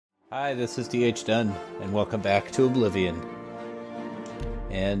Hi, this is DH Dunn, and welcome back to Oblivion.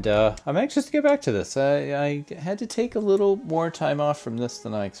 And I'm anxious to get back to this. I had to take a little more time off from this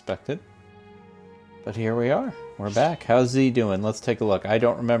than I expected. But here we are. We're back. How's Z doing? Let's take a look. I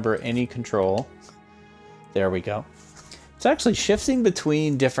don't remember any control. There we go. It's actually shifting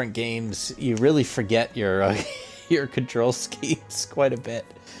between different games. You really forget your your control schemes quite a bit.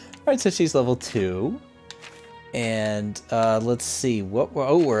 Alright, so she's level 2. And let's see,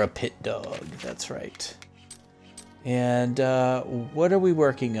 we're a pit dog, that's right. And what are we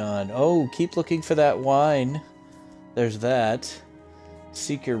working on? Oh, keep looking for that wine. There's that.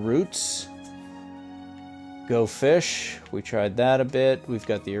 Seek your roots. Go fish. We tried that a bit. We've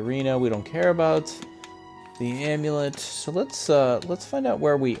got the arena we don't care about. The amulet. So let's find out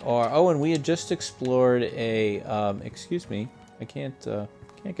where we are. Oh, and we had just explored a excuse me. I can't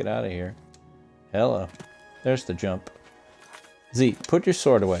get out of here. Hello. There's the jump. Z, put your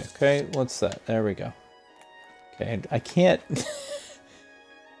sword away, okay? What's that? There we go. Okay, I can't...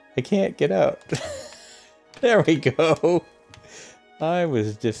 I can't get out. There we go. I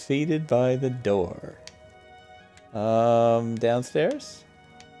was defeated by the door. Downstairs?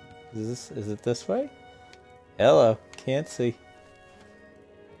 Is it this way? Hello, can't see.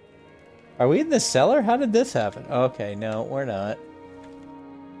 Are we in the cellar? How did this happen? Okay, no, we're not.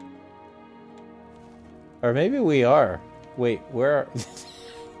 Or maybe we are. Wait, where?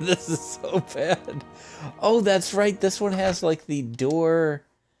 This is so bad. Oh, that's right. This one has like the door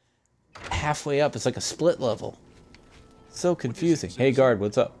halfway up. It's like a split level. So confusing. Hey, guard,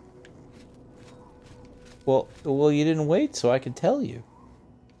 what's up? Well, you didn't wait so I could tell you.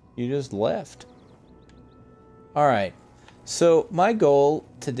 You just left. All right. So my goal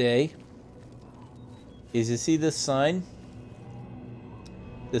today is to see this sign.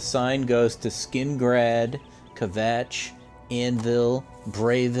 The sign goes to Skingrad, Kvatch, Anvil,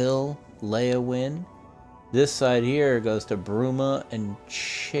 Bravil, Leowin. This side here goes to Bruma and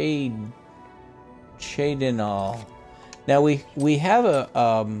Chadenal. Now we have a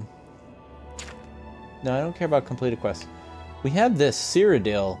no, I don't care about completed quests. We have this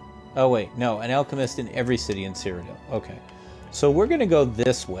Cyrodiil. Oh wait, no, an alchemist in every city in Cyrodiil. Okay. So we're gonna go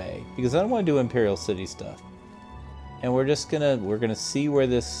this way because I don't want to do Imperial City stuff. And we're gonna see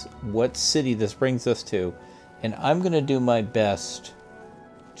what city this brings us to, and I'm gonna do my best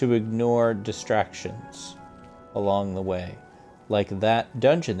to ignore distractions along the way, like that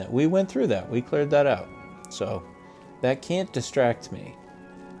dungeon that we went through. We cleared that out, so that can't distract me.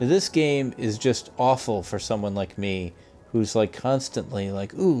 Now, this game is just awful for someone like me, who's like constantly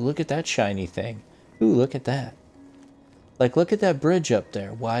like, ooh, look at that shiny thing. Ooh, look at that. Like, look at that bridge up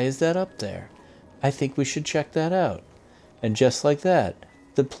there. Why is that up there? I think we should check that out. And just like that,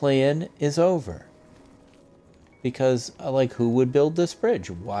 the plan is over. Because, like, who would build this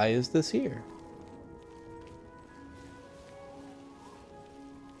bridge? Why is this here?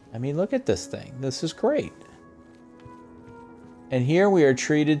 I mean, look at this thing. This is great. And here we are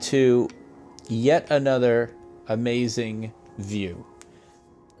treated to yet another amazing view.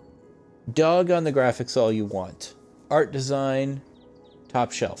 Dog on the graphics all you want. Art design,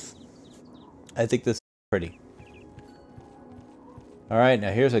 top shelf. I think this is pretty. Alright,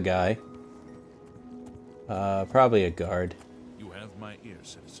 now here's a guy. Probably a guard. You have my ear,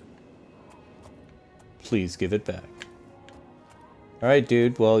 citizen. Please give it back. Alright,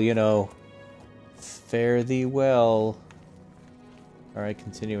 dude. Well, you know, fare thee well. Alright,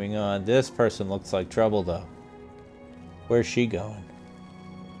 continuing on. This person looks like trouble, though. Where's she going?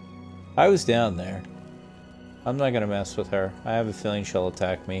 I was down there. I'm not gonna mess with her. I have a feeling she'll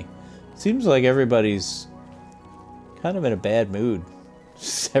attack me. Seems like everybody's kind of in a bad mood.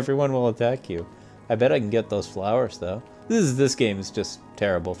 Everyone will attack you. I bet I can get those flowers, though. This game is just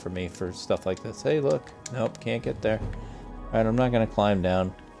terrible for me for stuff like this. Hey, look. Nope, can't get there. Alright, I'm not going to climb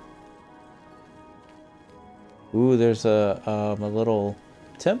down. Ooh, there's a little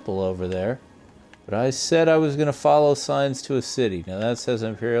temple over there. But I said I was going to follow signs to a city. Now that says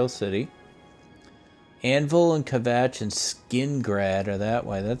Imperial City. Anvil and Kvatch and Skingrad are that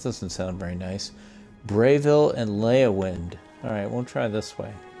way. That doesn't sound very nice. Bravil and Leowin. Alright, we'll try this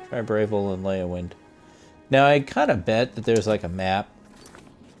way. Try Bravil and Leowin. Now, I kind of bet that there's like a map.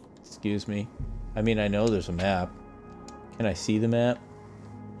 Excuse me. I mean, I know there's a map. Can I see the map?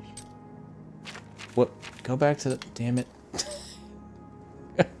 What? Go back to the... Damn it.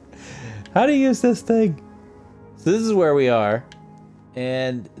 How do you use this thing? So this is where we are.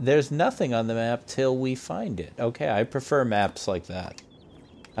 And there's nothing on the map till we find it. Okay, I prefer maps like that.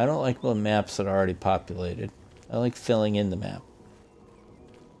 I don't like the maps that are already populated. I like filling in the map.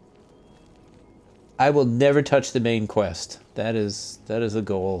 I will never touch the main quest. That is a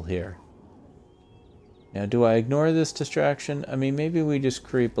goal here. Now, do I ignore this distraction? I mean, maybe we just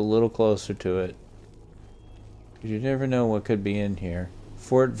creep a little closer to it. You never know what could be in here.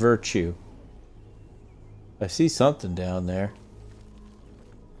 Fort Virtue. I see something down there.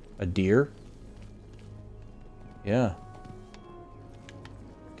 A deer? Yeah.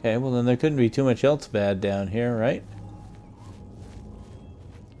 Okay, well then there couldn't be too much else bad down here, right?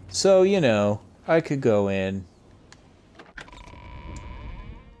 So, you know, I could go in.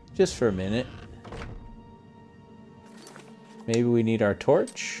 Just for a minute. Maybe we need our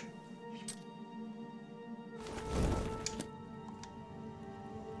torch.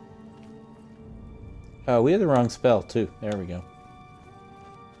 Oh, we had the wrong spell too. There we go.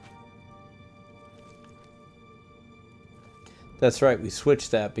 That's right, we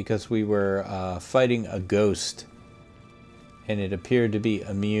switched that because we were fighting a ghost. And it appeared to be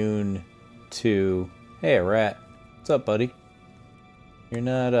immune to... Hey, a rat. What's up, buddy? You're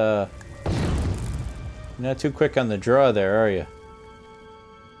not too quick on the draw there, are you?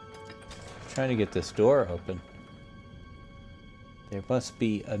 Trying to get this door open. There must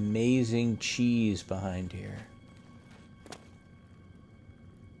be amazing cheese behind here.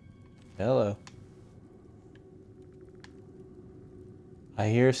 Hello. I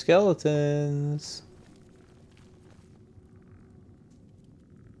hear skeletons.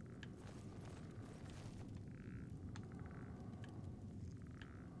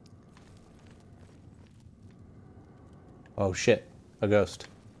 Oh shit, a ghost.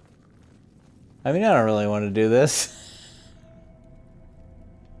 I mean, I don't really want to do this.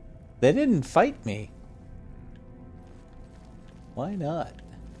 They didn't fight me. Why not?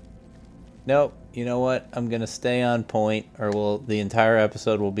 Nope, you know what? I'm gonna stay on point, or the entire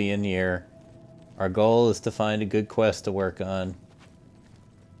episode will be in here. Our goal is to find a good quest to work on.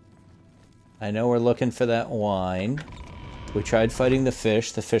 I know we're looking for that wine. We tried fighting the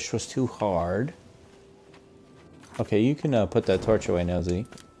fish. The fish was too hard. Okay, you can put that torch away now, Z.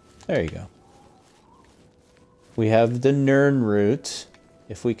 There you go. We have the Nern root.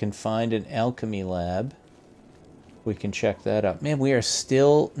 If we can find an alchemy lab, we can check that out. Man, we are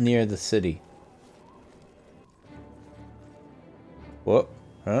still near the city. What?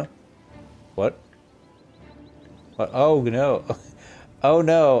 Huh? What? What? Oh, no. Oh,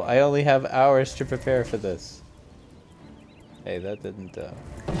 no. I only have hours to prepare for this. Hey, that didn't...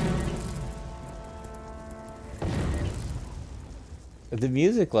 The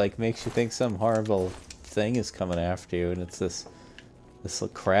music, like, makes you think some horrible thing is coming after you, and it's this little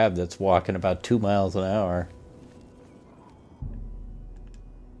crab that's walking about 2 miles an hour.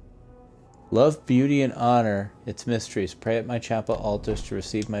 Love, beauty, and honor, its mysteries. Pray at my chapel altars to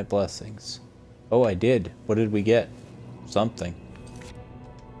receive my blessings. Oh, I did. What did we get? Something.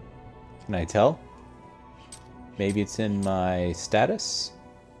 Can I tell? Maybe it's in my status?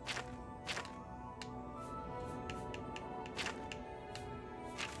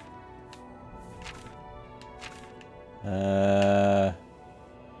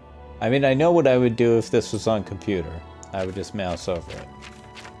 I mean, I know what I would do if this was on computer. I would just mouse over it.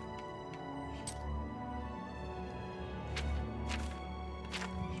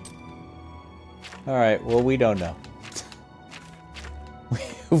 Alright, well, we don't know.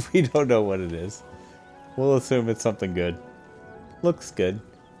 We don't know what it is. We'll assume it's something good. Looks good.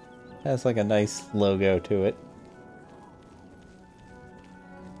 Has like a nice logo to it.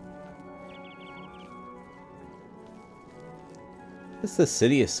 The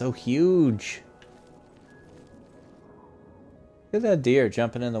city is so huge. Look at that deer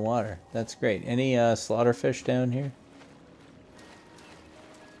jumping in the water. That's great. Any slaughterfish down here?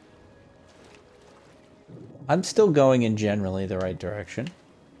 I'm still going in generally the right direction.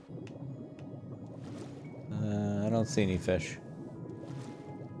 I don't see any fish.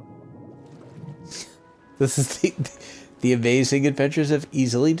 This is the amazing adventures of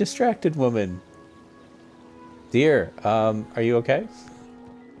easily distracted woman. Dear, are you okay?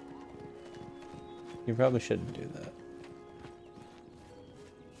 You probably shouldn't do that.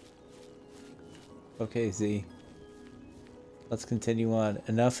 Okay, Z. Let's continue on.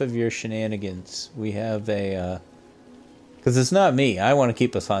 Enough of your shenanigans. We have a, because it's not me. I want to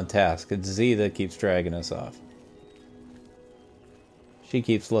keep us on task. It's Z that keeps dragging us off. She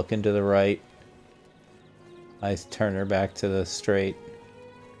keeps looking to the right. I turn her back to the straight.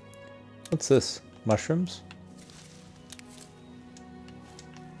 What's this? Mushrooms?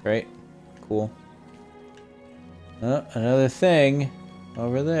 Great. Cool. Oh, another thing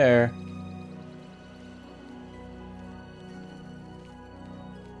over there.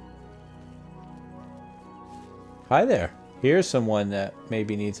 Hi there. Here's someone that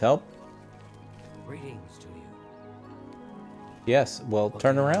maybe needs help. Greetings to you. Yes, well, What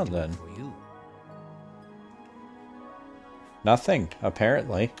turn can I around do then. for you? Nothing,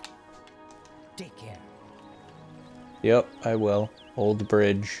 apparently. Take care. Yep, I will. Old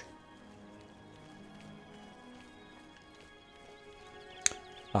bridge.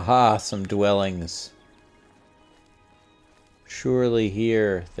 Aha, some dwellings. Surely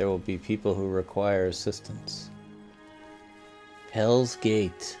here there will be people who require assistance. Hell's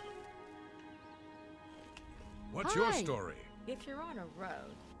Gate. What's Hi. your story? If you're on a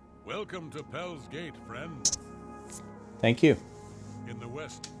road, Welcome to Pell's Gate, friend. Thank you. In the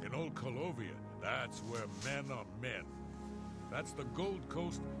west, in old Colovia, that's where men are men. That's the Gold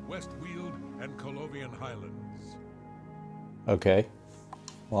Coast, West Weald, and Colovian Highlands. Okay.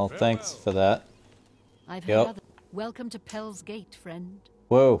 Well, thanks for that. I've Yep. heard other. Welcome to Pell's Gate, friend.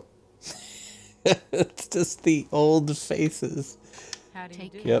 Whoa. It's just the old faces. how do you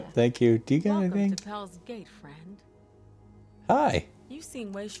Take do? care. Yep, thank you. Do you got Welcome anything? to Pell's Gate, friend. Hi. You've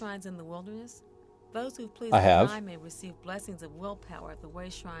seen way shrines in the wilderness? Those who please I have. the divine may receive blessings of willpower at the way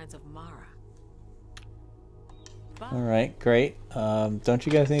shrines of Mara. But All right, great. Don't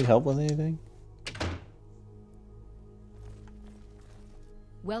you guys need help with anything?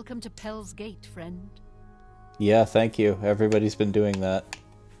 Welcome to Pell's Gate, friend. Yeah, thank you. Everybody's been doing that.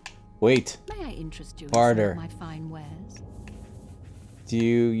 Wait, May I interest you in Barter. some of my fine wares?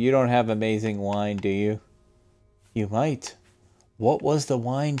 you don't have amazing wine, do you? You might. What was the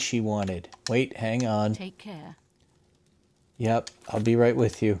wine she wanted? Wait, hang on. Take care. Yep, I'll be right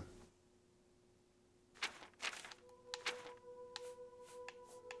with you.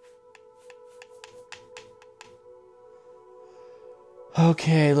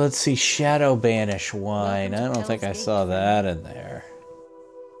 Okay, let's see. Shadow Banish wine. Welcome to I don't think I Hell's saw Gate, that in there.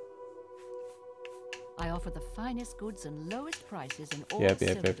 I offer the finest goods and lowest prices in all Yep.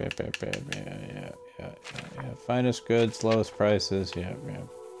 Yeah. Finest goods, lowest prices. Yep.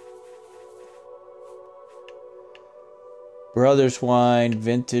 Brothers wine,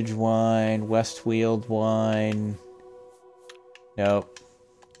 vintage wine, Westfield wine. Nope.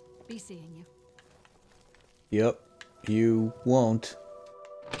 Be seeing you. Yep. You won't.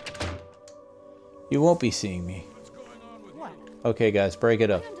 You won't be seeing me. What? Okay, guys, break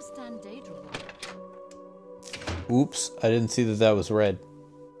it up. I understand Daedral. Oops, I didn't see that that was red.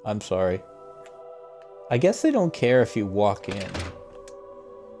 I'm sorry. I guess they don't care if you walk in.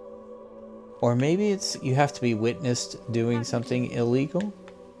 Or maybe it's you have to be witnessed doing something illegal?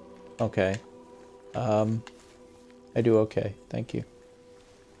 Okay. I do okay. Thank you.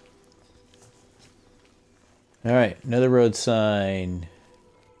 Alright, another road sign.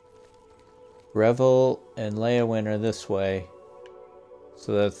 Bravil and Leowin are this way.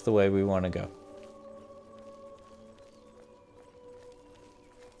 So that's the way we want to go.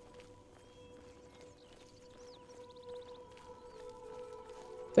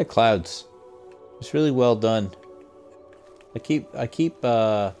 The clouds. It's really well done. I keep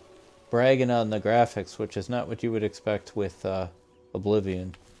bragging on the graphics, which is not what you would expect with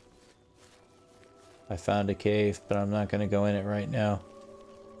Oblivion. I found a cave, but I'm not going to go in it right now.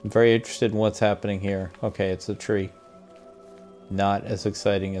 I'm very interested in what's happening here. Okay, it's a tree. Not as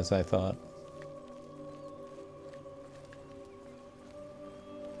exciting as I thought.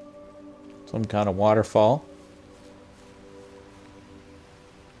 Some kind of waterfall.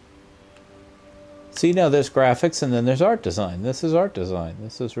 See, now there's graphics and then there's art design. This is art design.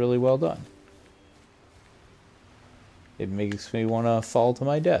 This is really well done. It makes me want to fall to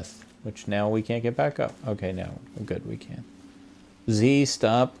my death, which now we can't get back up. Okay, now we're good, we can. Z,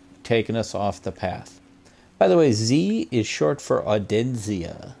 stop taking us off the path. By the way, Z is short for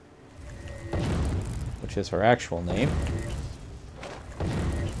Audenzia, which is her actual name.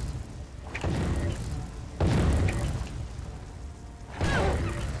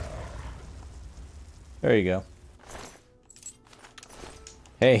 There you go.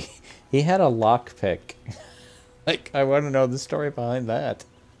 Hey, he had a lockpick. Like, I want to know the story behind that.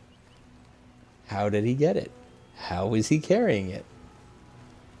 How did he get it? How is he carrying it?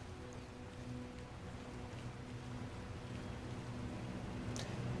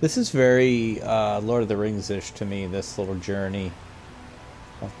 This is very Lord of the Rings-ish to me, this little journey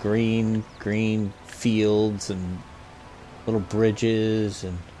of green fields and little bridges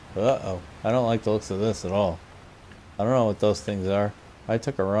and... Uh-oh. I don't like the looks of this at all. I don't know what those things are. I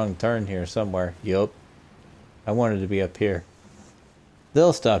took a wrong turn here somewhere. Yup. I wanted to be up here.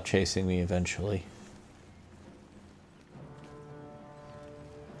 They'll stop chasing me eventually.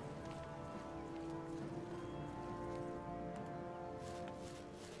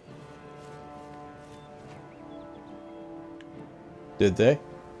 Did they?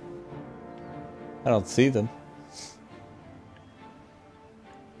 I don't see them.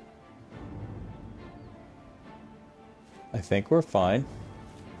 I think we're fine.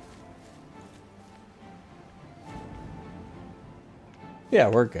 Yeah,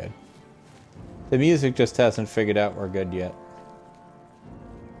 we're good. The music just hasn't figured out we're good yet.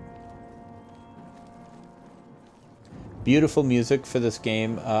 Beautiful music for this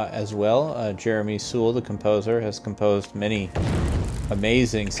game as well. Jeremy Soule, the composer, has composed many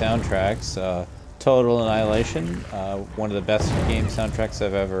amazing soundtracks. Total Annihilation, one of the best game soundtracks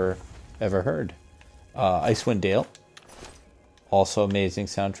I've ever heard. Icewind Dale, also amazing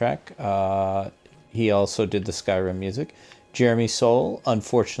soundtrack. He also did the Skyrim music. Jeremy Soule,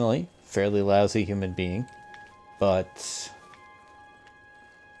 unfortunately, fairly lousy human being, but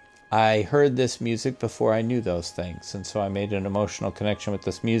I heard this music before I knew those things, and so I made an emotional connection with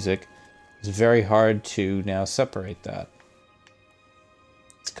this music. It's very hard to now separate that.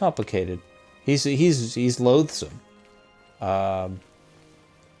 It's complicated. He's loathsome,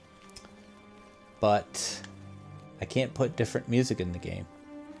 but I can't put different music in the game.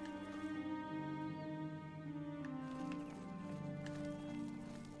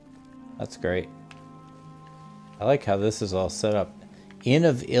 That's great. I like how this is all set up. Inn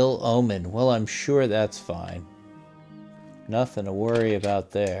of Ill Omen. Well, I'm sure that's fine. Nothing to worry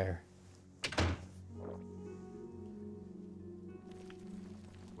about there.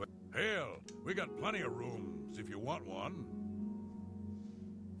 Hell, we got plenty of rooms if you want one.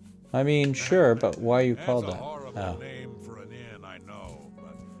 I mean, sure, but why you called That's that? a horrible name for an inn, I know,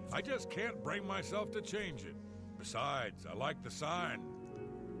 but I just can't bring myself to change it. Besides, I like the sign.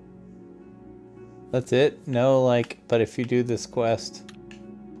 That's it? No, like, but if you do this quest...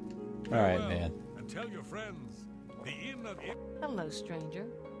 Alright, Farewell, man. And tell your friends, the Inn of Hello, stranger.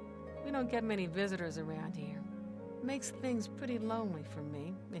 We don't get many visitors around here. Makes things pretty lonely for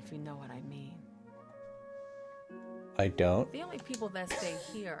me, if you know what I mean. I don't. The only people that stay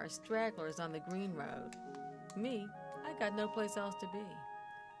here are stragglers on the Green Road. Me, I got no place else to be.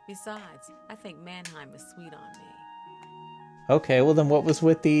 Besides, I think Mannheim is sweet on me. Okay, well then what was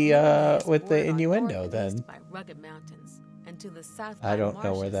with the Bordered on innuendo north and then? east by rugged mountains, and to the south I by don't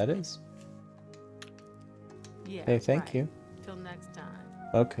know where marshes. that is. Yeah, Hey, thank right. you. Till next time.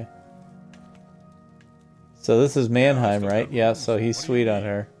 Okay. So this is Mannheim, right? Yeah, so he's sweet on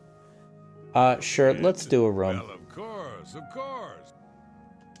her. Sure, let's do a room. Well, of course, of course.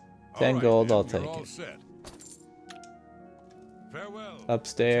 10 All right, gold, then, I'll you're take all it. set. Farewell.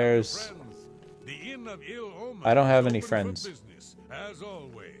 Upstairs. Tell your friends, the Inn of Ill Omen I don't have is any open for friends. business, as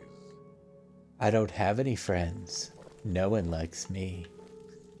always. I don't have any friends. No one likes me.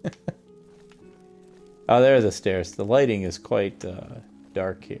 Oh, there are the stairs. The lighting is quite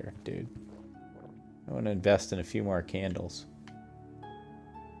dark here, dude. I want to invest in a few more candles.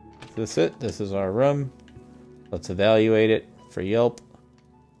 Is this it? This is our room. Let's evaluate it for Yelp.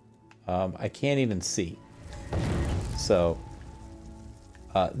 I can't even see. So,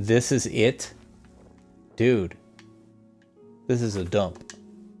 this is it? Dude. This is a dump.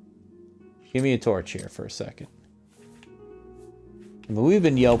 Give me a torch here for a second. I mean, we've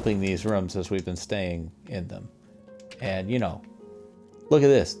been Yelping these rooms as we've been staying in them. And, you know, look at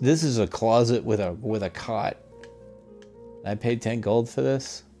this. This is a closet with a cot. I paid 10 gold for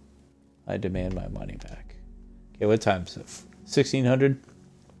this. I demand my money back. Okay, what time is it? 1600?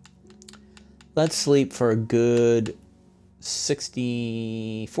 Let's sleep for a good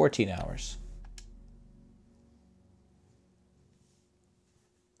 14 hours.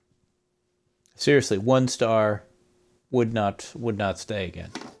 Seriously, 1 star would not stay again.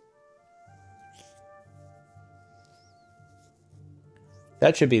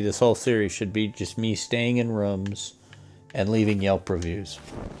 That should be this whole series, should be just me staying in rooms and leaving Yelp reviews.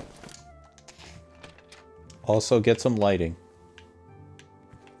 Also get some lighting.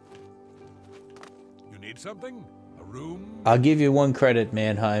 You need something? A room? I'll give you 1 credit,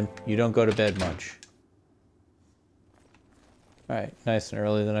 Mannheim. You don't go to bed much. Alright, nice and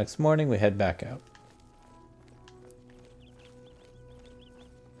early the next morning, we head back out.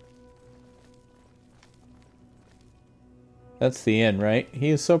 That's the inn, right? He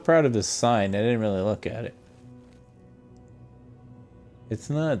is so proud of his sign, I didn't really look at it. It's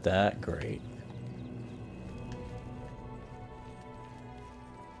not that great.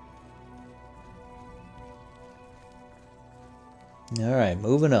 Alright,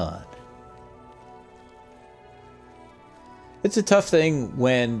 moving on. It's a tough thing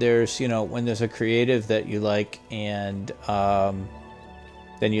when there's, you know, when there's a creative that you like and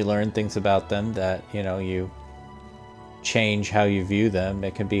then you learn things about them that, you know, you change how you view them.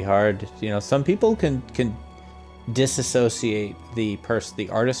 It can be hard. You know, some people can disassociate the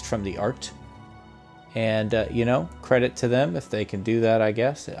artist from the art. And, you know, credit to them if they can do that, I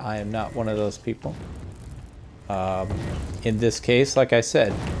guess. I am not one of those people. In this case, like I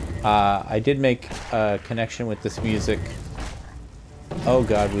said, I did make a connection with this music. Oh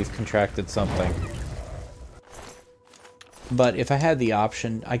god, we've contracted something. But if I had the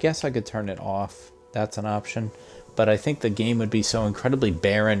option, I guess I could turn it off. That's an option. But I think the game would be so incredibly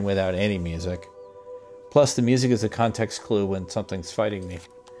barren without any music. Plus, the music is a context clue when something's fighting me.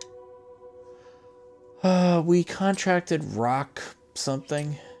 We contracted rock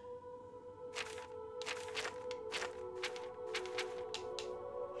something.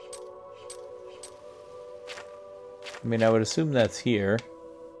 I mean, I would assume that's here.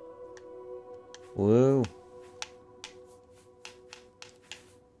 Woo.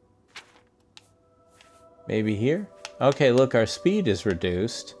 Maybe here? Okay, look, our speed is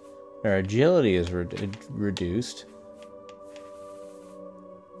reduced. Our agility is reduced.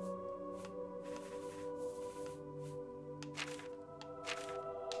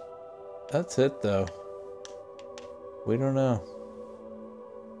 That's it, though. We don't know.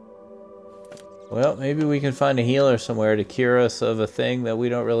 Well, maybe we can find a healer somewhere to cure us of a thing that we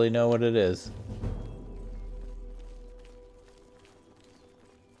don't really know what it is.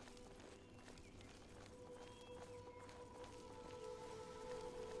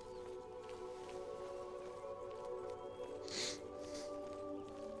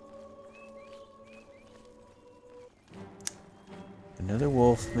 Another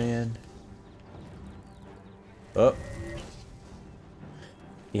wolf, man. Oh.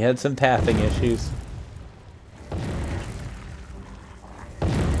 He had some pathing issues.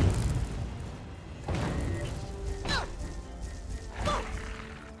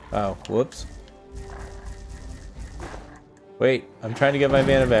 Oh, whoops. Wait, I'm trying to get my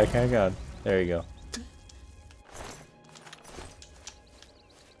mana back. Hang on. There you go.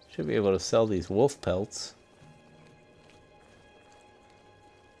 Should be able to sell these wolf pelts.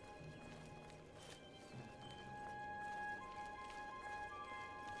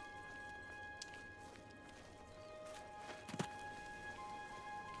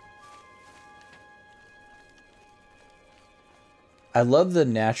 I love the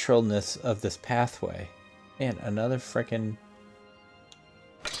naturalness of this pathway. Man, another frickin'...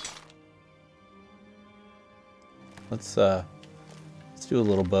 Let's do a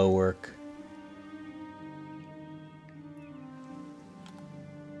little bow work.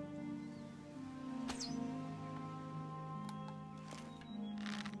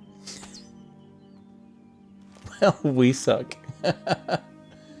 Well, we suck.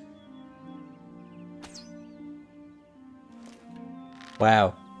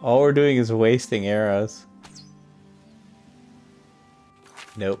 Wow, all we're doing is wasting arrows.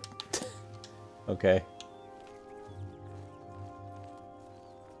 Nope. Okay.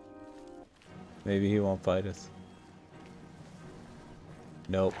 Maybe he won't fight us.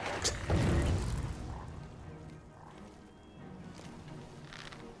 Nope.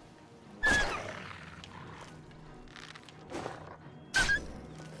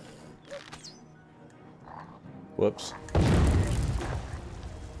 Whoops.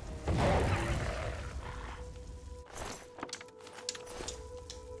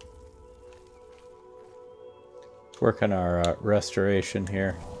 Work on our restoration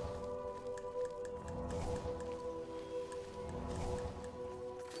here.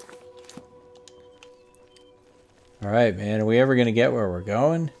 Alright, man. Are we ever going to get where we're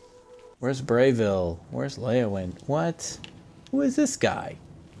going? Where's Bravil? Where's Leowin? What? Who is this guy?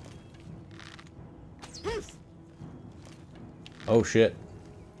 Oh, shit.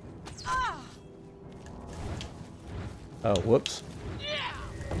 Oh, whoops.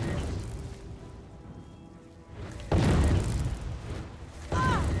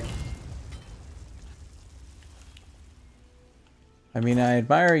 I mean, I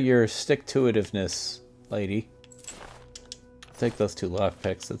admire your stick-to-itiveness, lady. I'll take those 2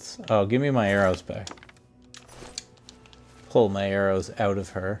 lockpicks. Oh, give me my arrows back. Pull my arrows out of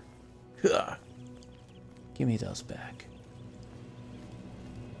her. Ugh. Give me those back.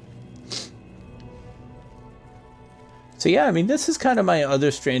 So yeah, I mean, this is kind of my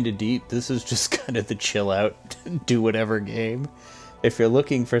other Stranded Deep. This is just kind of the chill out, do whatever game. If you're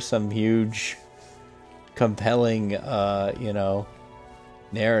looking for some huge, compelling, you know,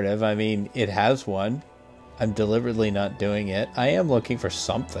 narrative, I mean, it has one. I'm deliberately not doing it. I am looking for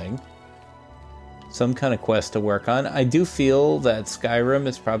something. Some kind of quest to work on. I do feel that Skyrim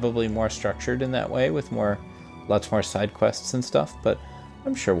is probably more structured in that way, with lots more side quests and stuff, but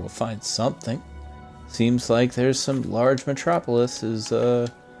I'm sure we'll find something. Seems like there's some large metropolis is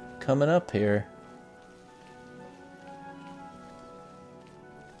coming up here.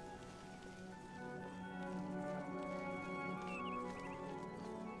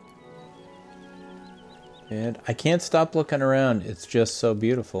 And I can't stop looking around. It's just so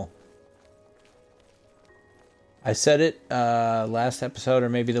beautiful. I said it last episode or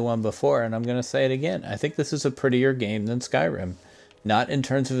maybe the one before, and I'm going to say it again. I think this is a prettier game than Skyrim. Not in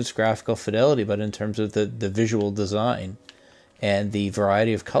terms of its graphical fidelity, but in terms of the visual design and the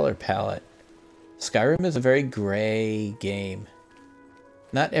variety of color palette. Skyrim is a very gray game.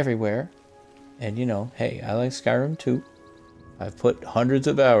 Not everywhere. And you know, hey, I like Skyrim too. I've put hundreds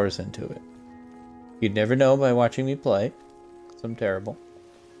of hours into it. You'd never know by watching me play. 'Cause I'm terrible.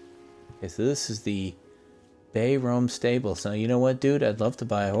 Okay, so this is the Bay Rome Stables. Now, you know what, dude? I'd love to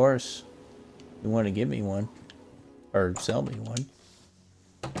buy a horse. You want to give me one? Or sell me one?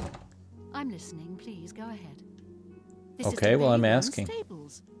 I'm listening. Please go ahead. Okay, well, I'm asking.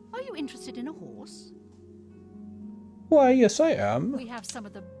 Stables. Are you interested in a horse? Why, yes, I am. We have some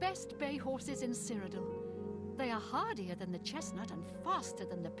of the best bay horses in Cyrodiil. They are hardier than the chestnut and faster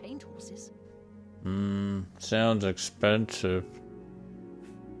than the paint horses. Sounds expensive.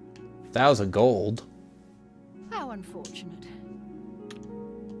 1,000 gold. How unfortunate.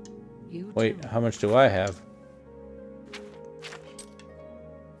 You Wait, too. how much do I have?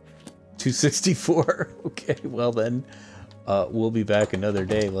 264. Okay, well then, we'll be back another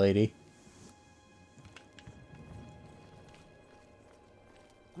day, lady.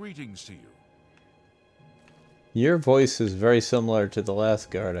 Greetings to you. Your voice is very similar to the last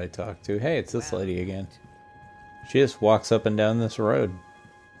guard I talked to. Hey, it's this lady again. She just walks up and down this road.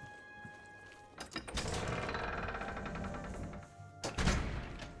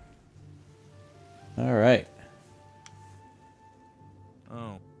 All right.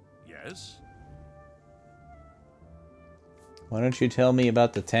 Oh, yes? Why don't you tell me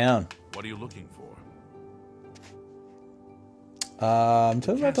about the town? What are you looking for? I'm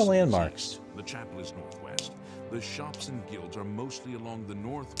talking about the castle is landmarks. east, the chapel is northwest. The shops and guilds are mostly along the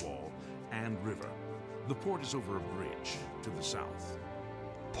north wall and river. The port is over a bridge to the south.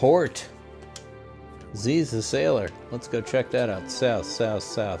 Port. Z's the sailor. Let's go check that out. South, south,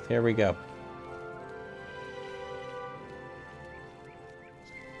 south. Here we go.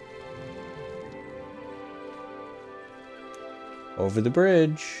 Over the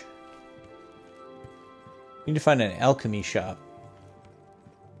bridge. Need to find an alchemy shop.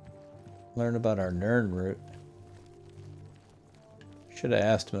 Learn about our Nern route. Should have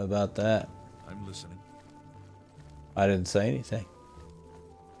asked him about that. I'm listening. I didn't say anything.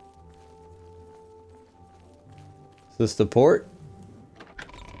 Is this the port?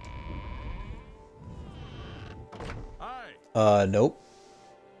 Hi. Nope.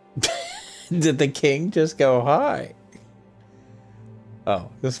 Did the king just go hi?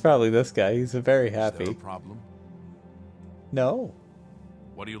 Oh, this is probably this guy. He's very Is there happy. a problem? No.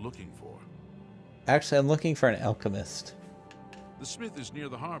 What are you looking for? Actually, I'm looking for an alchemist. The smith is near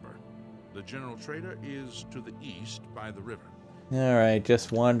the harbor. The general trader is to the east by the river. Alright,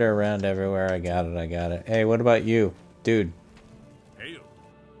 just wander around everywhere. I got it, I got it. Hey, what about you? Dude. Hail.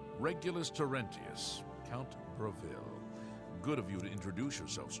 Regulus Terentius, Count Bravil. Good of you to introduce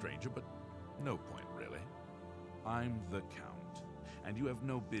yourself, stranger, but no point, really. I'm the Count, and you have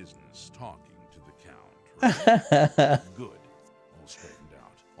no business talking to the Count, right? Good. All straightened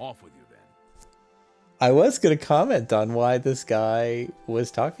out. Off with you, then. I was going to comment on why this guy was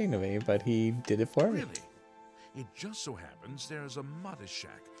talking to me, but he did it for me. Really? It just so happens there's a muddy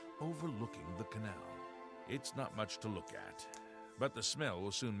shack overlooking the canal. It's not much to look at, but the smell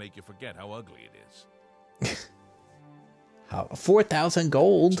will soon make you forget how ugly it is. How? 4,000 It's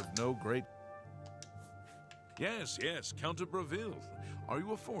gold? of no great... Yes, Count of Bravil. Are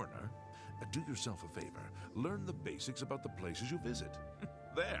you a foreigner? Do yourself a favor. Learn the basics about the places you visit.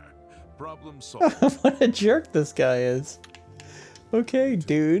 There. Problem solved. What a jerk this guy is. Okay,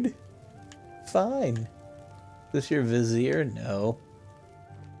 dude. Fine. Is this your vizier? No.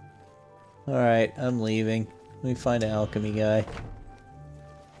 Alright, I'm leaving. Let me find an alchemy guy.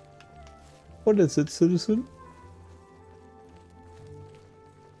 What is it, citizen?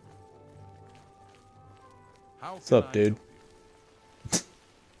 How What's can up, I dude? help?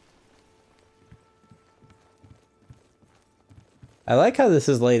 I like how this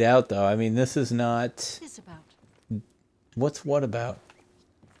is laid out, though. I mean, this is not... This about? What's what about?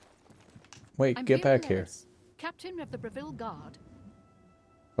 Wait, I'm get back here. Lewis, captain of the Bravil Guard.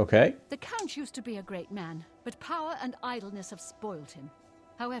 Okay. The Count used to be a great man, but power and idleness have spoiled him.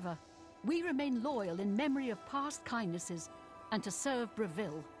 However, we remain loyal in memory of past kindnesses and to serve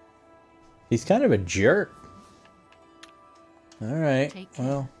Bravil. He's kind of a jerk. Alright, Take care.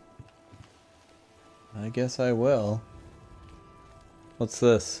 well... I guess I will. What's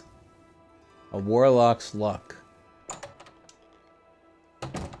this? A warlock's luck.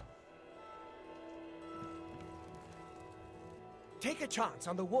 Take a chance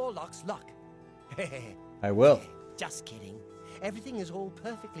on the warlock's luck. I will. Just kidding. Everything is all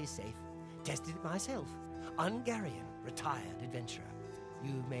perfectly safe. Tested it myself. Ungarian, retired adventurer.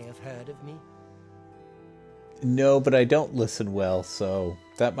 You may have heard of me. No, but I don't listen well, so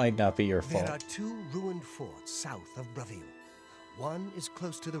that might not be your fault. There are 2 ruined forts south of Bravil. One is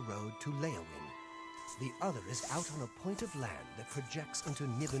close to the road to Leowin. The other is out on a point of land that projects into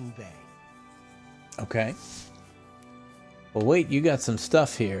Niven Bay. Okay. Well, wait, you got some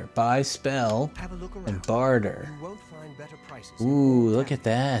stuff here. Buy spell Have a look around. and barter. You won't find better prices. Ooh, look at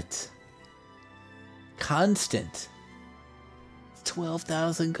that. Constant.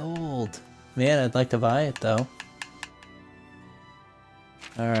 12,000 gold. Man, I'd like to buy it, though.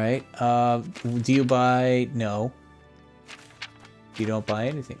 Alright. Do you buy... No. You don't buy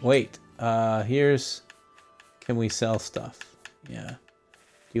anything. Wait. Here's... Can we sell stuff? Yeah. Do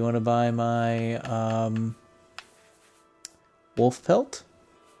you want to buy my, wolf pelt?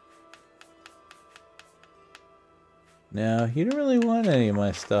 No, you don't really want any of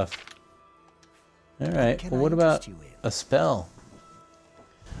my stuff. Alright, well what about a spell?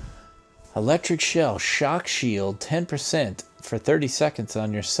 Electric Shell, Shock Shield, 10% for 30 seconds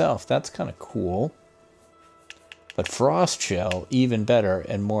on yourself. That's kind of cool. But Frost Shell, even better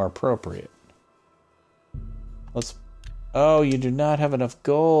and more appropriate. Let's... Oh, you do not have enough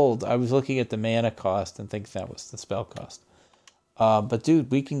gold. I was looking at the mana cost and think that was the spell cost. But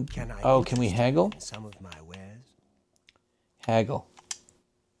dude, we can... Oh, can we haggle? Some of my wares. Haggle.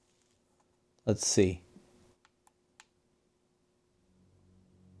 Let's see.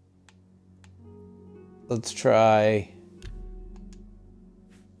 Let's try...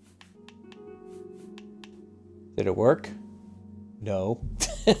 Did it work? No.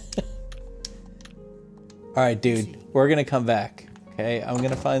 Alright, dude. We're gonna come back. Okay? I'm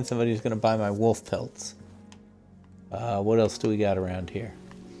gonna find somebody who's gonna buy my wolf pelts. What else do we got around here?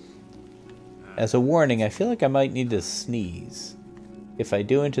 As a warning, I feel like I might need to sneeze. If I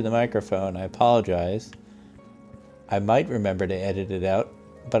do into the microphone, I apologize. I might remember to edit it out,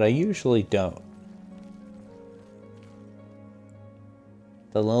 but I usually don't.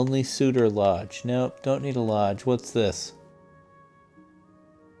 The Lonely Suitor Lodge. Nope, don't need a lodge. What's this?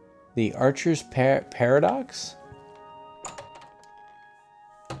 The Archer's Paradox?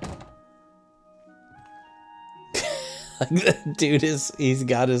 Dude, he's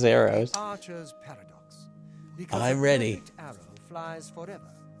got his arrows. Archer's Paradox. Because I'm a ready. perfect arrow flies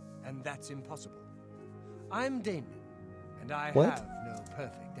forever, and that's impossible. I'm Damien, and I What? have no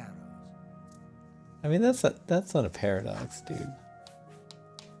perfect arrows. I mean, that's not a paradox, dude.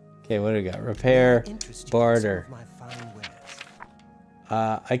 Okay, what do we got? Repair, barter. Some of my fine wares.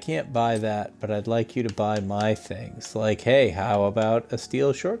 I can't buy that, but I'd like you to buy my things. Like, hey, how about a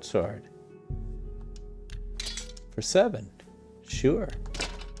steel short sword? For 7. Sure.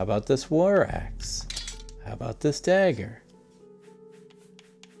 How about this war axe? How about this dagger?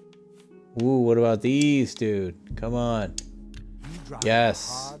 Ooh, what about these, dude? Come on. You drive Yes.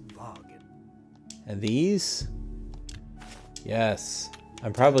 a hard bargain. And these? Yes.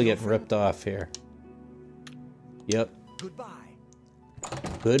 I'm probably getting ripped off here. Yep. Goodbye.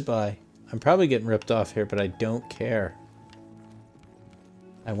 Goodbye. I'm probably getting ripped off here, but I don't care.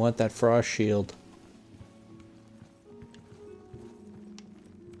 I want that frost shield.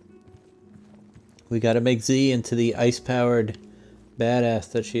 We gotta make Z into the ice-powered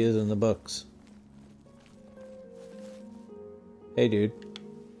badass that she is in the books. Hey, dude.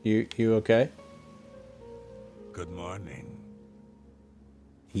 You okay? Good morning.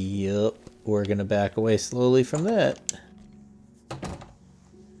 Yup. We're gonna back away slowly from that.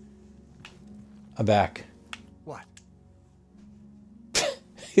 I'm back. What?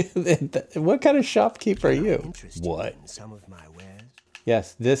 What kind of shopkeeper are I'm you? interested What? in some of my wares.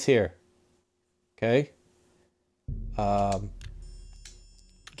 Yes, this here. Okay.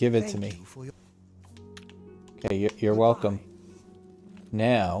 Give it to Thank me. you for your... Okay, you're welcome.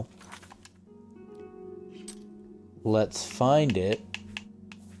 Now, let's find it.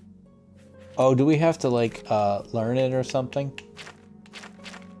 Oh, do we have to, like, learn it or something?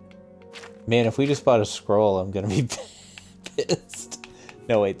 Man, if we just bought a scroll, I'm gonna be pissed.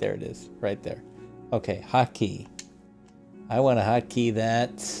 No, wait, there it is. Right there. Okay, hotkey. I want to hotkey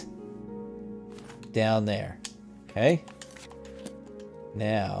that down there. Okay?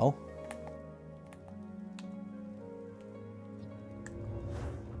 Now...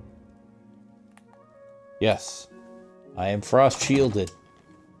 Yes. I am frost shielded.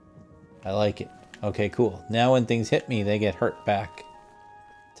 I like it. Okay, cool. Now when things hit me, they get hurt back.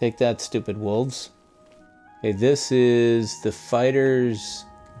 Take that, stupid wolves. Okay, this is the Fighters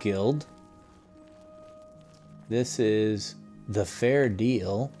Guild. This is the Fair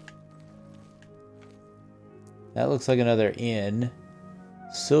Deal. That looks like another inn.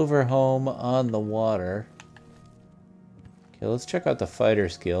 Silver Home on the Water. Okay, let's check out the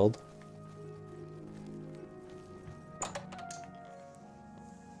Fighters Guild.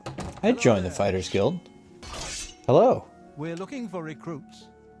 I'd join the Fighters Guild. Hello. We're looking for recruits.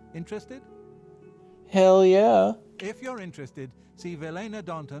 Interested? Hell yeah. If you're interested, see Velena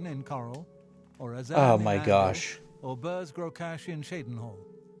Daunton in Coral, or Azan Oh in my Anvil, gosh. or Burz Grokash in Shadenhall.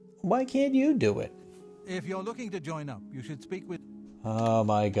 Why can't you do it? If you're looking to join up, you should speak with... Oh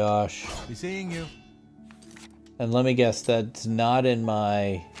my gosh. Be seeing you. And let me guess, that's not in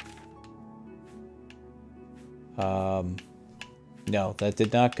my... No, that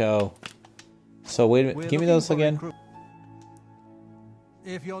did not go. So wait a minute, We're give me looking those for again.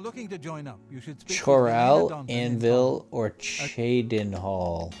 If you're looking to join up, you should speak with Choral, Velena Daunton in Anvil, Coral. or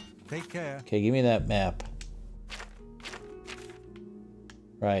Chadenhall. Take care. Okay, give me that map.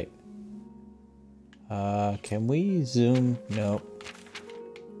 Right. Can we zoom? Nope.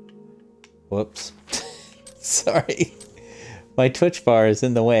 Whoops. Sorry. My Twitch bar is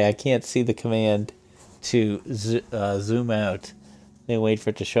in the way. I can't see the command to zoom out. They wait for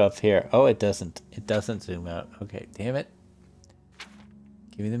it to show up here. Oh, it doesn't. It doesn't zoom out. Okay, damn it.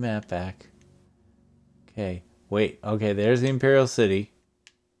 Give me the map back. Okay, wait. Okay, there's the Imperial City.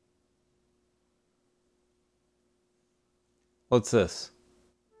 What's this?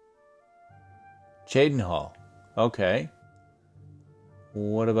 Chadenhall. Okay.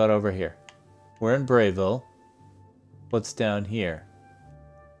 What about over here? We're in Bravil. What's down here?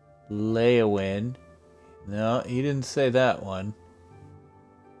 Leowin. No, he didn't say that one.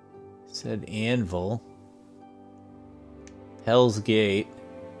 He said Anvil. Hell's Gate.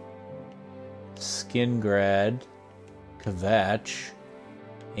 Skingrad. Kvatch.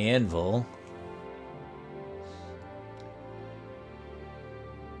 Anvil.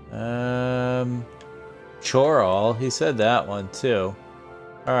 Choral. He said that one too.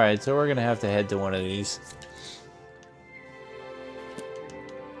 Alright, so we're gonna have to head to one of these.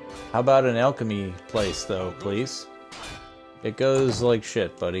 How about an alchemy place though, please? It goes like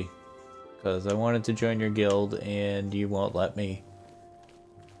shit, buddy. Because I wanted to join your guild and you won't let me.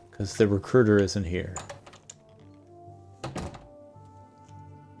 Because the recruiter isn't here.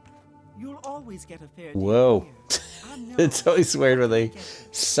 You'll always get a fair Whoa. deal here. It's always weird when they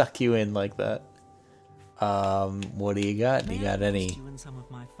suck you in like that. What do you got? Do you got any You in some of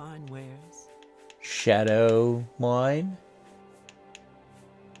my fine wares? shadow wine?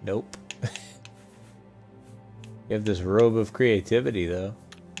 Nope. You have this robe of creativity, though.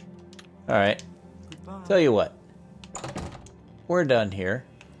 Alright. Goodbye. Tell you what. We're done here.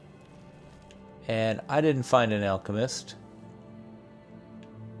 And I didn't find an alchemist.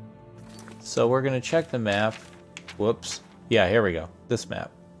 So we're going to check the map. Whoops. Yeah, here we go. This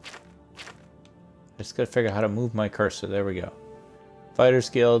map. I just got to figure out how to move my cursor. There we go. Fighters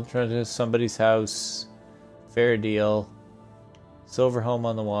Guild. Trying to somebody's house. Fair Deal. Silver Home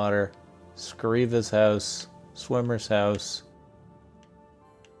on the Water. Skriva's house. Swimmer's house.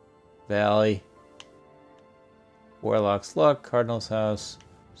 Valley. Warlock's Luck. Cardinal's house.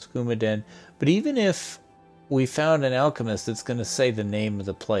 Skooma Den. But even if we found an alchemist, it's going to say the name of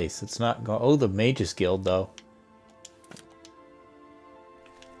the place. It's not going... Oh, the Mages Guild, though.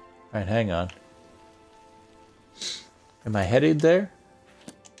 Alright, hang on. Am I headed there?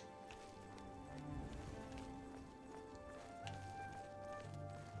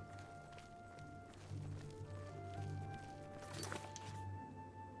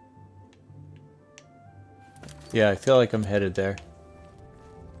 Yeah, I feel like I'm headed there.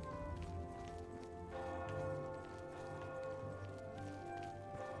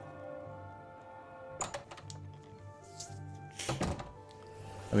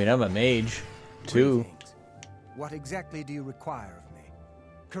 I mean, I'm a mage, too. Greetings. What exactly do you require of me?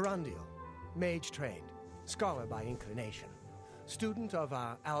 Carandial, mage trained, scholar by inclination, student of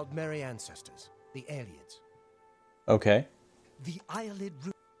our Aldmeri ancestors, the Aelids. Okay. The eyelid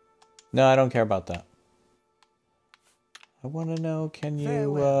root. No, I don't care about that. I want to know, can you,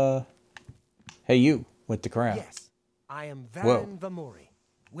 Farewell. Hey, you, with the crown. Yes, I am Whoa. Varan Vamori,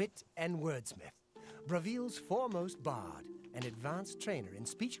 wit and wordsmith, Bravil's foremost bard, an advanced trainer in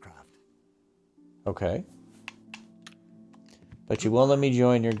speechcraft. Okay. But you won't let me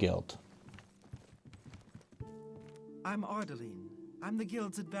join your guild. I'm Ardeline. I'm the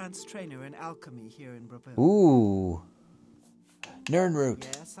guild's advanced trainer in alchemy here in Bravil. Ooh. Nernroot.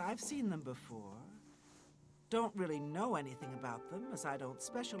 Yes, I've seen them before. Don't really know anything about them, as I don't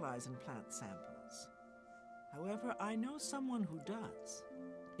specialize in plant samples. However, I know someone who does.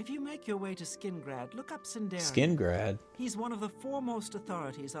 If you make your way to Skingrad, look up Sindarian. Skingrad? He's one of the foremost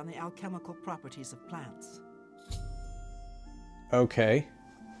authorities on the alchemical properties of plants. Okay.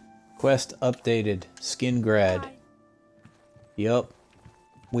 Quest updated. Skingrad. Hi. Yup.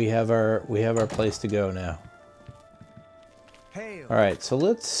 We have our place to go now. Hail. Alright, so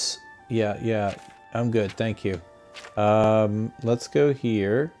let's... Yeah, I'm good, thank you. Let's go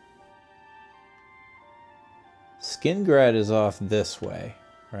here. Skingrad is off this way,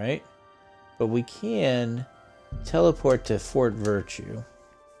 right? But we can teleport to Fort Virtue.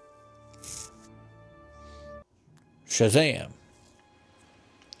 Shazam!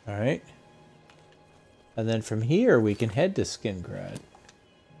 Alright. And then from here we can head to Skingrad.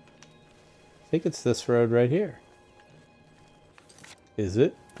 I think it's this road right here. Is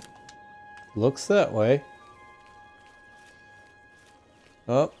it? Looks that way.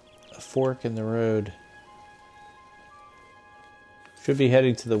 Oh, a fork in the road. Should be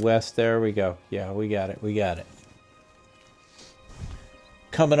heading to the west. There we go. Yeah, we got it. We got it.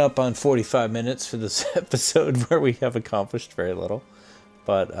 Coming up on 45 minutes for this episode where we have accomplished very little.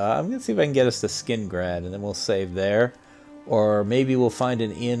 But I'm going to see if I can get us to Skingrad and then we'll save there. Or maybe we'll find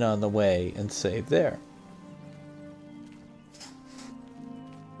an inn on the way and save there.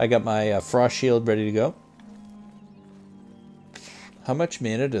 I got my frost shield ready to go. How much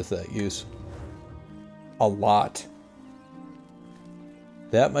mana does that use? A lot.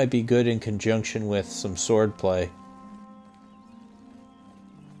 That might be good in conjunction with some sword play.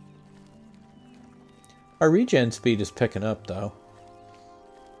 Our regen speed is picking up though.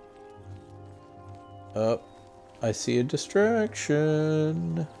 Oh, I see a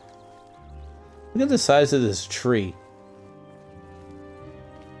distraction. Look at the size of this tree.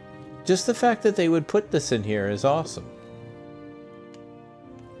 Just the fact that they would put this in here is awesome.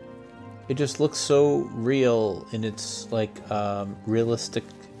 It just looks so real in its like realistic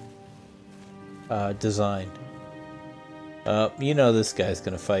design. You know this guy's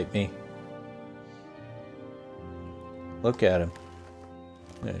gonna fight me. Look at him.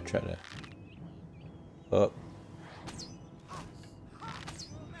 I'm gonna try to. Oh.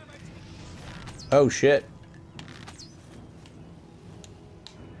 Oh shit.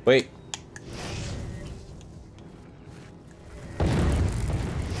 Wait.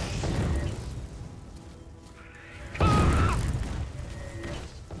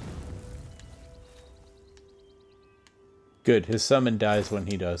 Good, his summon dies when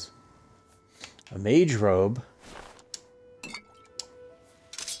he does. A mage robe.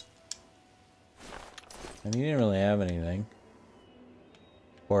 And he didn't really have anything.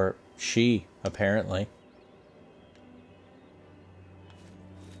 Or she, apparently.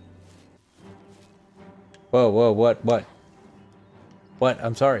 Whoa, whoa, what? What?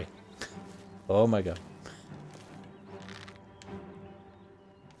 I'm sorry. Oh my god.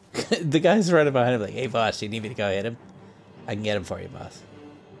 The guy's right behind him like, hey boss, you need me to go hit him? I can get him for you, boss.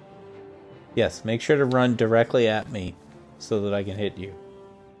 Yes, make sure to run directly at me so that I can hit you.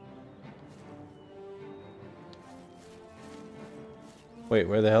 Wait,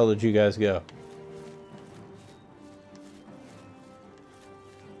 where the hell did you guys go?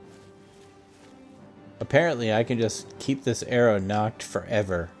 Apparently, I can just keep this arrow knocked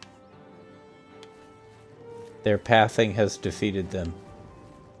forever. Their pathing has defeated them.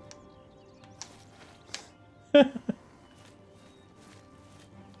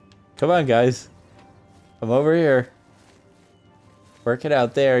 Come on, guys. I'm over here. Work it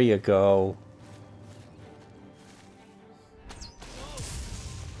out. There you go.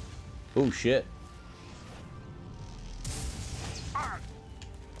 Oh, shit.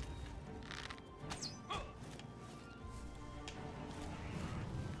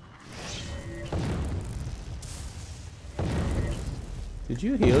 Did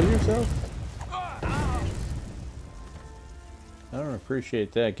you heal yourself? I don't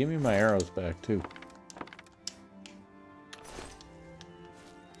appreciate that. Give me my arrows back, too.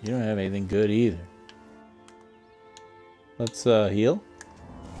 You don't have anything good either. Let's heal.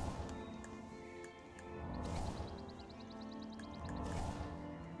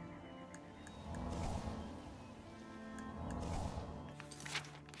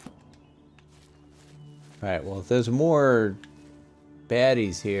 Alright, well, if there's more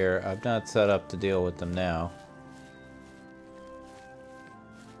baddies here, I'm not set up to deal with them now.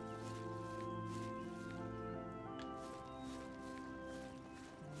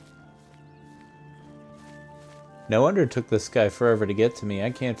 No wonder it took this guy forever to get to me. I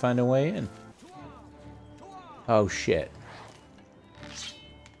can't find a way in. Oh, shit.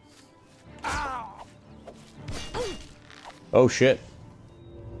 Oh, shit.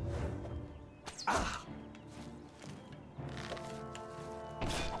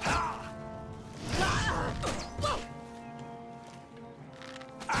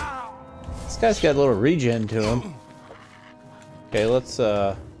 guy's got a little regen to him. Okay, let's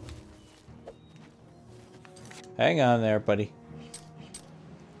hang on there, buddy.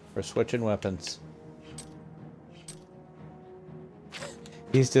 We're switching weapons.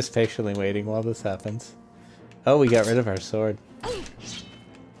 He's just patiently waiting while this happens. Oh, we got rid of our sword.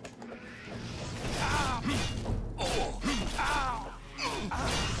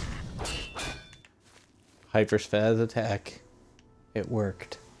 Hyper spaz attack. It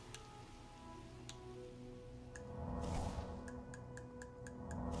worked.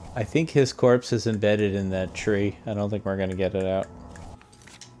 I think his corpse is embedded in that tree. I don't think we're gonna get it out.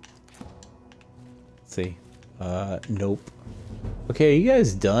 Let's see. Nope. Okay, are you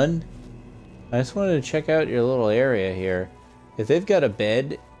guys done? I just wanted to check out your little area here. If they've got a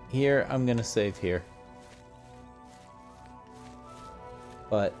bed here, I'm gonna save here.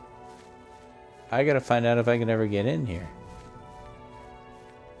 But I gotta find out if I can ever get in here.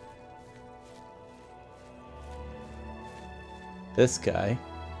 This guy.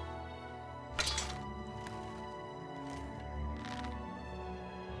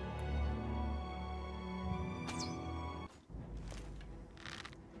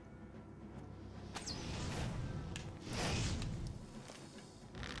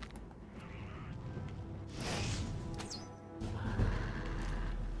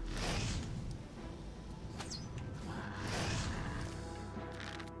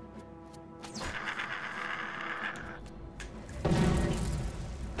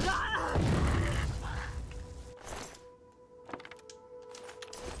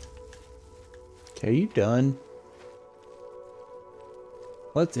 Are you done?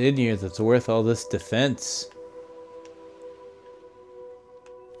 What's in here that's worth all this defense?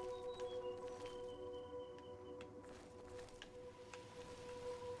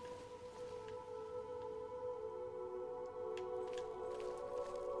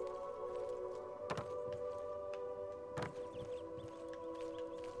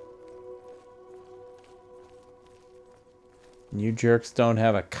 You jerks don't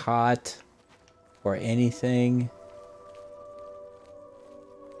have a cot or anything.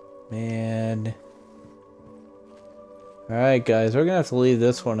 Man. Alright guys, we're gonna have to leave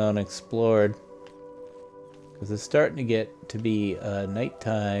this one unexplored. Because it's starting to get to be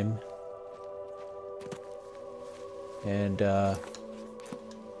nighttime. And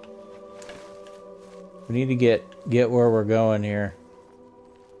we need to get where we're going here.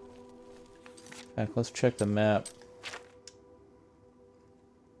 In fact, let's check the map.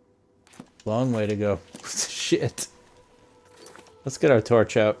 Long way to go. Shit. Let's get our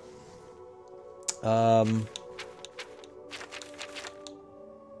torch out. Don't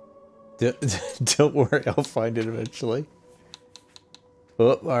worry, I'll find it eventually.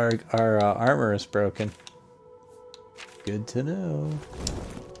 Oh, our armor is broken. Good to know.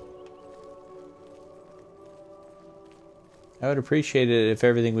 I would appreciate it if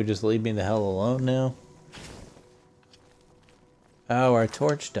everything would just leave me the hell alone now. Oh, our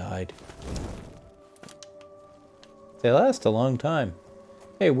torch died. They last a long time.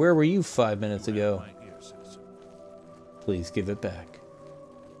 Hey, where were you 5 minutes ago? Please give it back.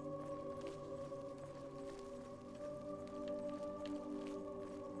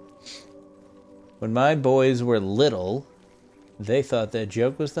 When my boys were little, they thought that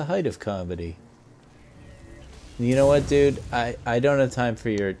joke was the height of comedy. You know what, dude? I don't have time for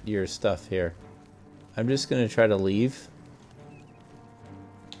your stuff here. I'm just gonna try to leave.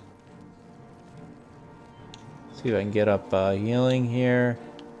 See if I can get up healing here.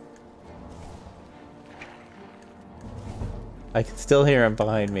 I can still hear him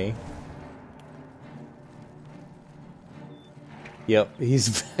behind me. Yep,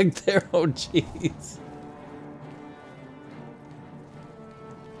 he's back there. Oh, jeez.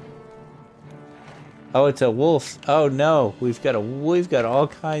 Oh, it's a wolf. Oh no, we've got all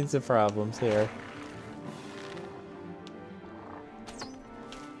kinds of problems here.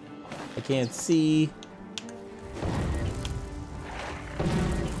 I can't see.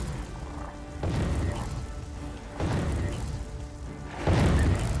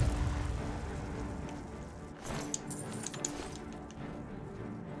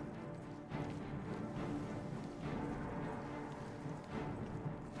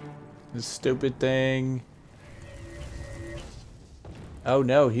 This stupid thing. Oh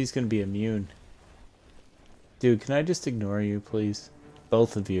no, he's gonna be immune. Dude, can I just ignore you, please?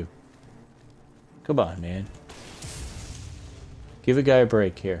 Both of you. Come on, man. Give a guy a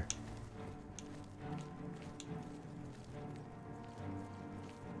break here.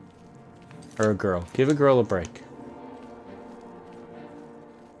 Or a girl. Give a girl a break.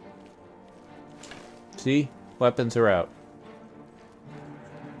 See? Weapons are out.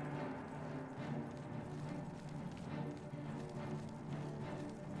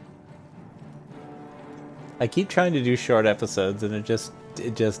 I keep trying to do short episodes and it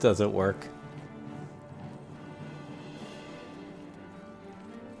just doesn't work.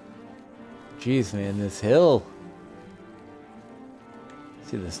 Jeez, man, this hill.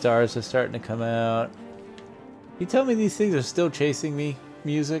 See, the stars are starting to come out. You tell me these things are still chasing me?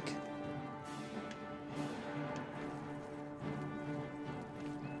 Music?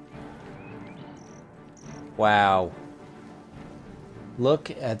 Wow.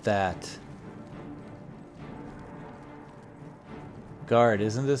 Look at that. Guard,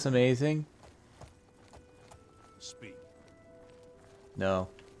 isn't this amazing? Speak. No.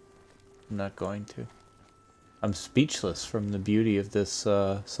 I'm not going to. I'm speechless from the beauty of this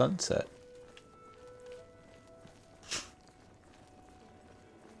sunset.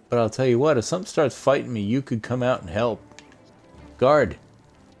 But I'll tell you what, if something starts fighting me, you could come out and help. Guard!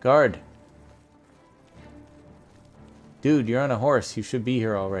 Guard! Dude, you're on a horse. You should be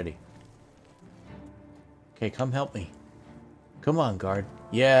here already. Okay, come help me. Come on, guard.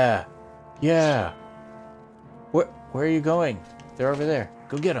 Yeah! Yeah! Where are you going? They're over there.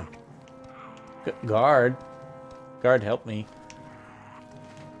 Go get them. Guard! Guard, help me.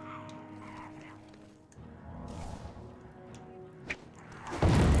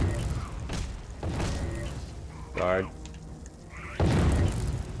 Guard.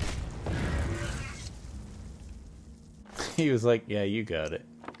 He was like, yeah, you got it.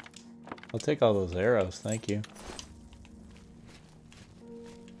 I'll take all those arrows, thank you.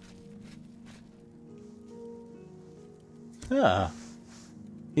 Ah.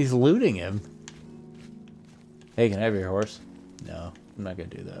 He's looting him. Hey, can I have your horse? No, I'm not gonna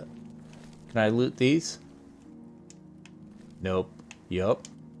do that. Can I loot these? Nope. Yup.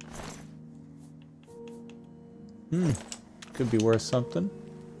 Could be worth something.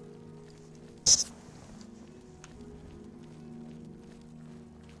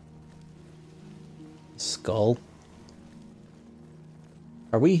 Skull.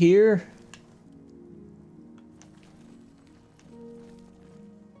 Are we here?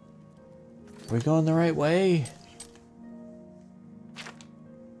 Are we going the right way?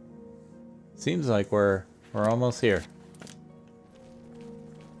 Seems like we're almost here.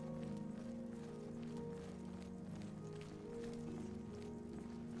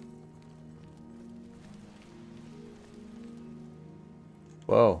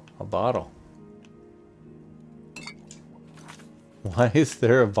 Whoa, a bottle. Why is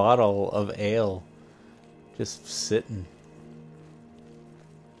there a bottle of ale just sitting?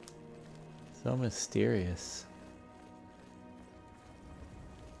 So mysterious.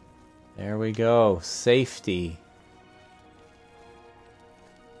 There we go. Safety.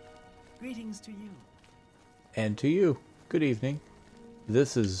 Greetings to you. And to you. Good evening.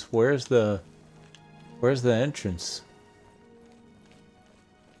 This is... Where's the entrance?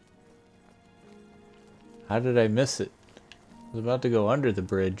 How did I miss it? I was about to go under the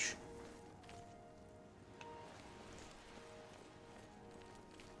bridge.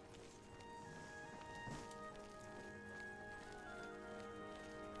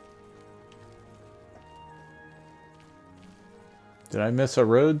 Did I miss a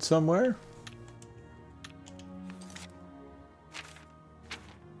road somewhere?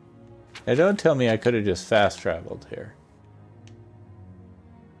 Now don't tell me I could have just fast traveled here.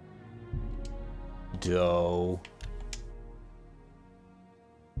 Doh.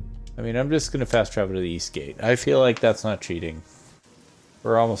 I mean, I'm just gonna fast travel to the East Gate. I feel like that's not cheating.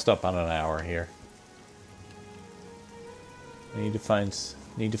 We're almost up on an hour here. I need to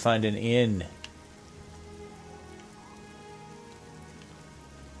find an inn.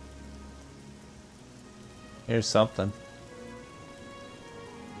 Here's something.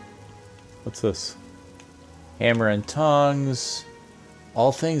 What's this? Hammer and tongs.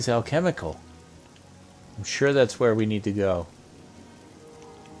 All things alchemical. I'm sure that's where we need to go.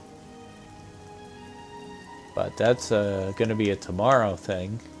 But that's gonna be a tomorrow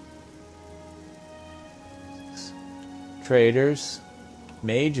thing. Traders.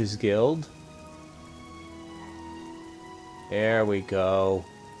 Mages Guild. There we go.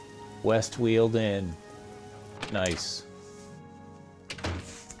 Westweald Inn. Nice.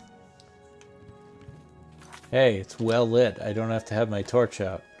 Hey, it's well lit. I don't have to have my torch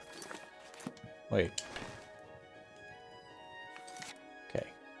out. Wait. Okay.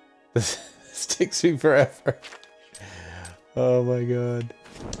 This takes me forever. Oh my god.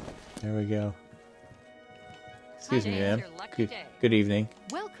 There we go. Excuse me, ma'am. Good evening.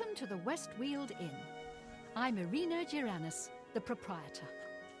 Welcome to the Westweald Inn. I'm Irina Girannis, the proprietor.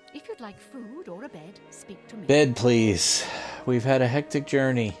 If you'd like food or a bed, speak to me. Bed, please. We've had a hectic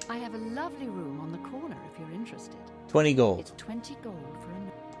journey. I have a lovely room on the corner if you're interested. 20 gold. It's 20 gold for a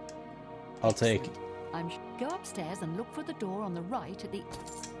night. I'll take it. Go upstairs and look for the door on the right at the...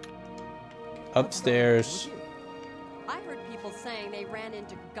 Upstairs. I heard people saying they ran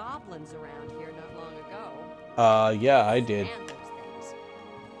into goblins around here not long ago. Yeah, I did. And those things.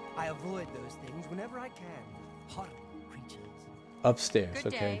 I avoid those things whenever I can. Horrible creatures. Upstairs.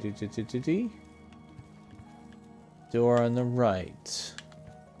 Good Okay. day. Door on the right.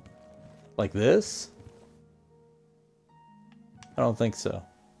 Like this? I don't think so.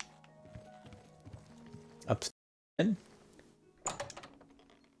 Upstairs.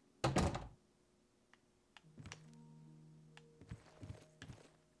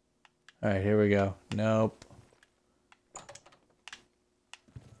 Alright, here we go. Nope.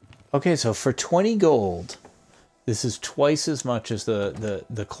 Okay, so for 20 gold, this is twice as much as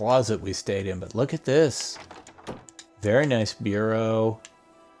the closet we stayed in, but look at this. Very nice bureau.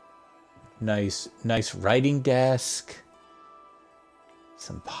 Nice writing desk.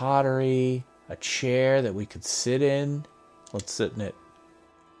 Some pottery. A chair that we could sit in. Let's sit in it.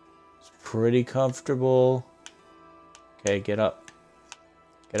 It's pretty comfortable. Okay, get up.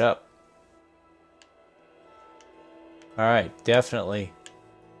 Get up. Alright, definitely.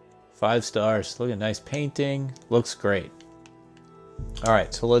 5 stars. Look at nice painting. Looks great.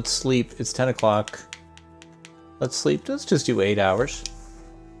 Alright, so let's sleep. It's 10 o'clock. Let's sleep. Let's just do 8 hours.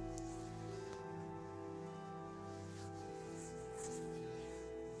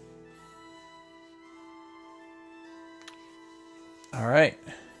 Alright.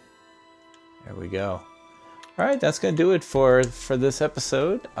 There we go. Alright, that's going to do it for this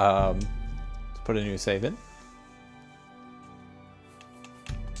episode. Let's put a new save in.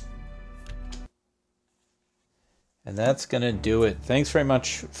 And that's going to do it. Thanks very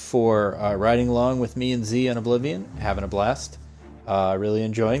much for riding along with me and Z on Oblivion. Having a blast. Really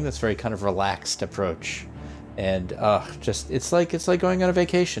enjoying this very kind of relaxed approach. And just it's like going on a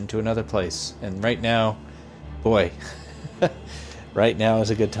vacation to another place. And right now, boy, right now is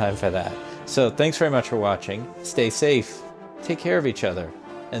a good time for that. So thanks very much for watching. Stay safe. Take care of each other.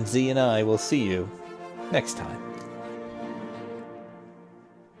 And Z and I will see you next time.